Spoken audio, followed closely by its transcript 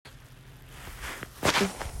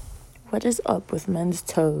What is up with men's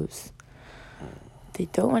toes? They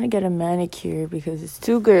don't want to get a manicure because it's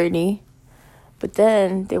too girly, but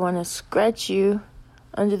then they want to scratch you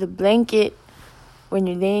under the blanket when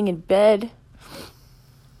you're laying in bed.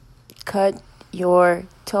 Cut your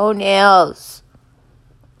toenails.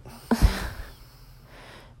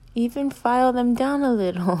 Even file them down a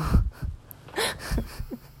little.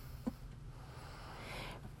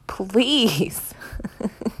 Please.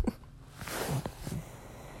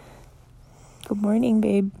 Good morning,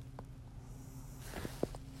 babe.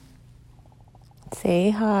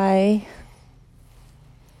 Say hi.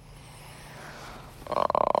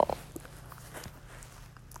 Oh,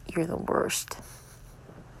 you're the worst.